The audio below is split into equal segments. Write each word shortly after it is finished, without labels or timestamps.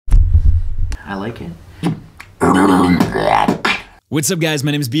I like it. What's up, guys?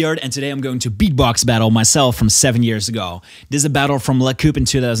 My name is Beard, and today I'm going to beatbox battle myself from 7 years ago. This is a battle from La Coupe in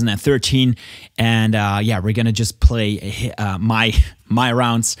 2013, and yeah, we're gonna just play my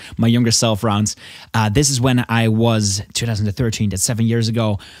rounds, my younger self rounds. This is when I was 2013. That's 7 years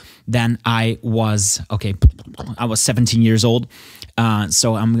ago. Then I was 17 years old.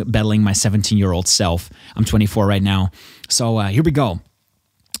 So I'm battling my 17-year-old self. I'm 24 right now. So here we go,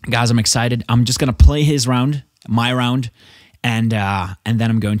 guys. I'm excited. I'm just gonna play his round, my round. And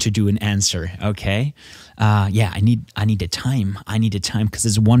then I'm going to do an answer. Okay, yeah. I need the time. I need the time because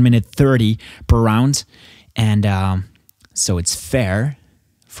it's 1 minute 30 per round, and so it's fair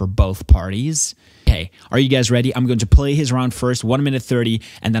for both parties. Okay, are you guys ready? I'm going to play his round first, 1 minute 30,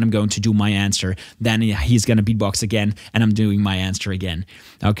 and then I'm going to do my answer. Then he's gonna beatbox again, and I'm doing my answer again.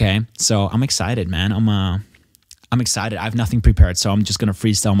 Okay, so I'm excited, man. I'm excited. I have nothing prepared, so I'm just going to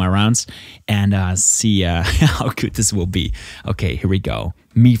freestyle my rounds and see how good this will be. Okay, here we go.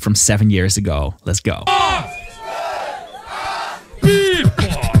 Me from 7 years ago. Let's go.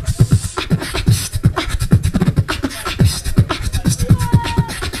 Beatbox.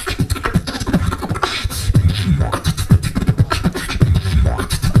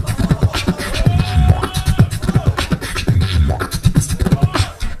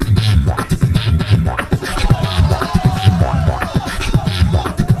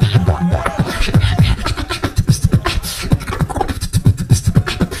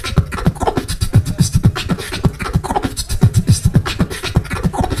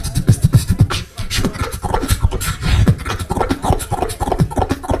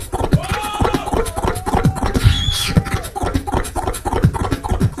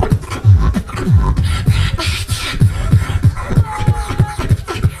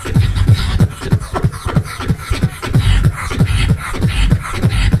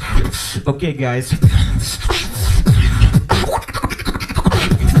 Okay, guys.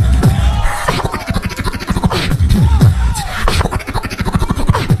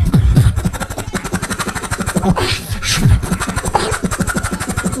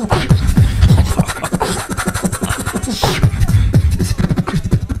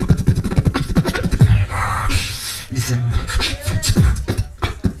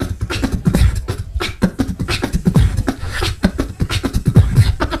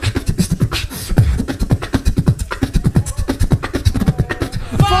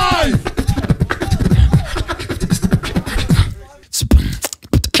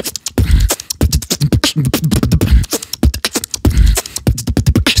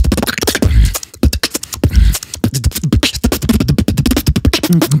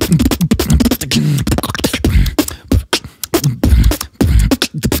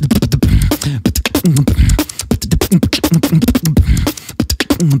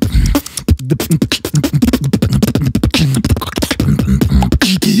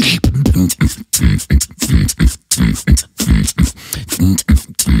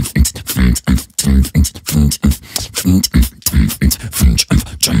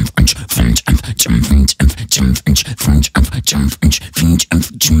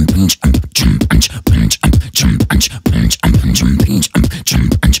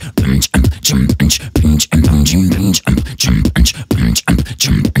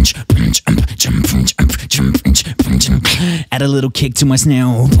 Add a little kick to my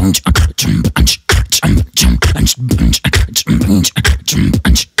snail.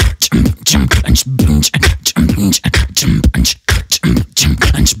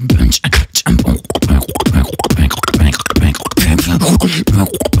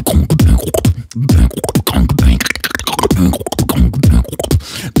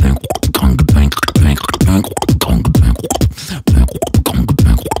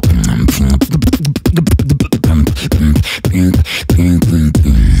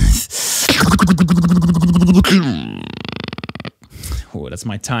 Oh, that's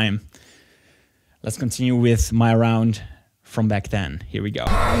my time. Let's continue with my round from back then. Here we go.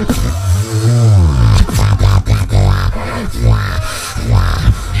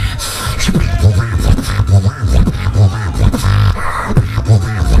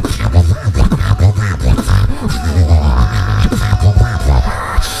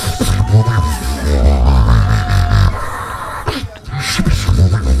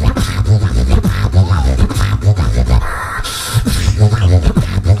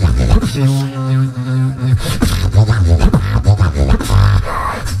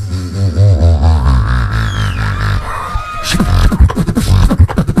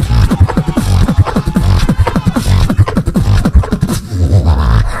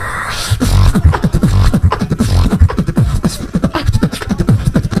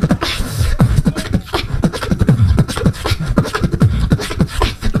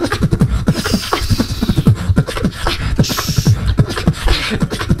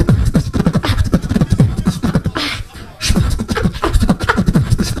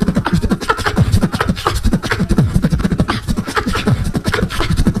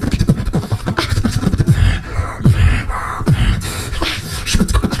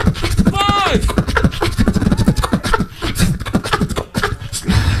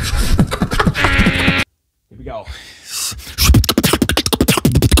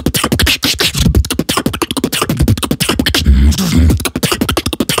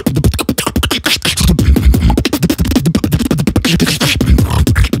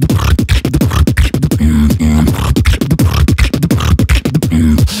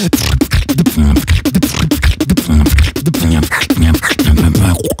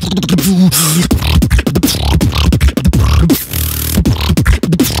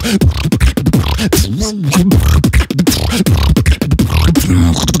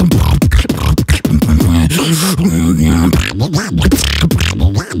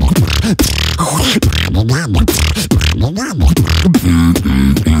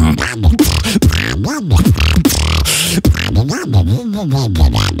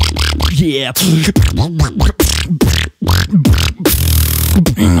 Yeah.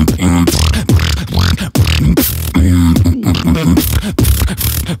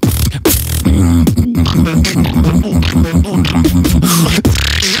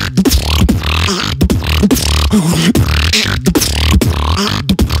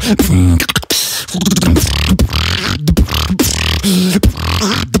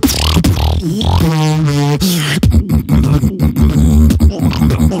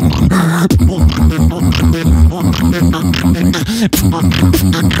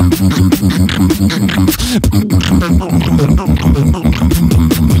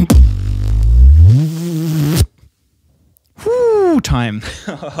 Whoo, time.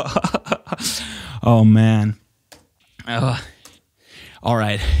 Oh man. All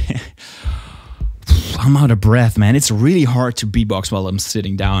right. I'm out of breath, man. It's really hard to beatbox while I'm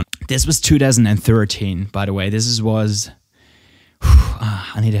sitting down. This was 2013, by the way.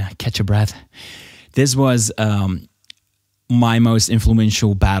 I need to catch a breath. This was my most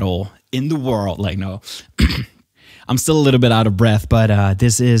influential battle in the world. Like, no, I'm still a little bit out of breath, but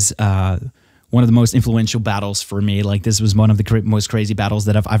this is one of the most influential battles for me. Like, this was one of the most crazy battles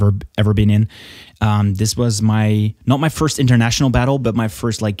that I've ever been in. This was not my first international battle, but my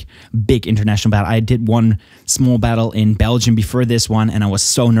first like big international battle. I did one small battle in Belgium before this one, and I was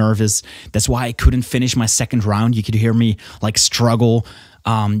so nervous. That's why I couldn't finish my second round. You could hear me like struggle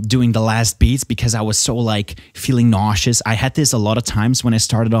doing the last beats because I was so like feeling nauseous. I had this a lot of times when I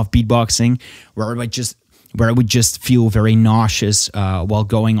started off beatboxing, where I would just feel very nauseous while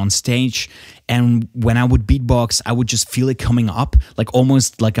going on stage. And when I would beatbox, I would just feel it coming up, like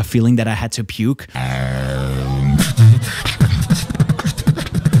almost like a feeling that I had to puke.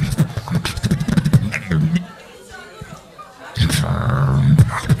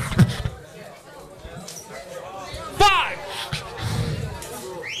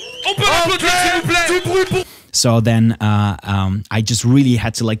 So then I just really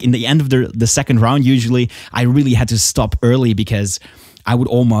had to, like, in the end of the second round, usually I really had to stop early because I would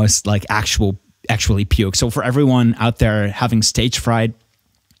almost like actually puke. So for everyone out there having stage fright,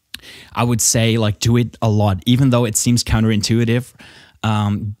 I would say like do it a lot, even though it seems counterintuitive.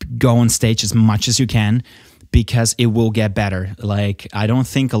 Go on stage as much as you can, because it will get better. Like, I don't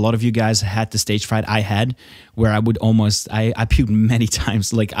think a lot of you guys had the stage fright I had, where I would almost, I puked many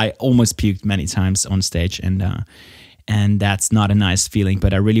times. Like, I almost puked many times on stage, and that's not a nice feeling.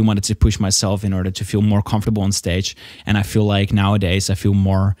 But I really wanted to push myself in order to feel more comfortable on stage. And I feel like nowadays I feel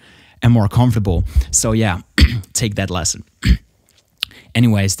more and more comfortable. So yeah, take that lesson.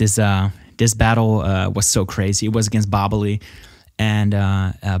 Anyways, this battle was so crazy. It was against Babali, and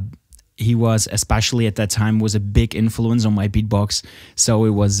he was, especially at that time, was a big influence on my beatbox. So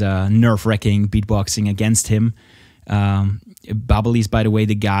it was nerve-wracking beatboxing against him. Babali's, by the way,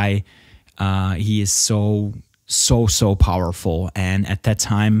 the guy, he is so powerful. And at that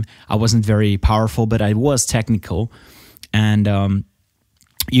time, I wasn't very powerful, but I was technical. And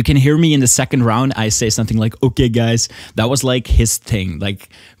you can hear me in the second round, I say something like, okay, guys. That was like his thing. Like,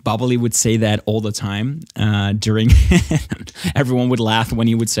 Babali would say that all the time during... Everyone would laugh when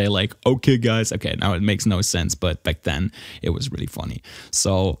he would say like, okay, guys. Okay, now it makes no sense, but back then it was really funny.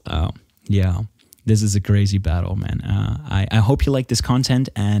 So, yeah, this is a crazy battle, man. I hope you like this content,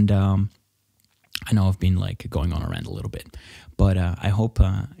 and I know I've been like going on a rant a little bit, but I hope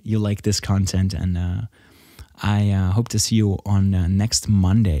you like this content, and I hope to see you on next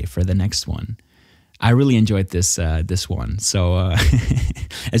Monday for the next one. I really enjoyed this one. So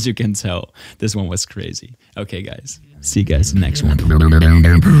as you can tell, this one was crazy. Okay, guys. See you guys in the next one.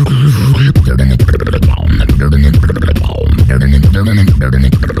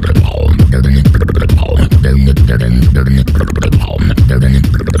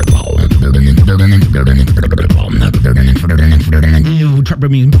 You trap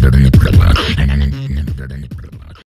me.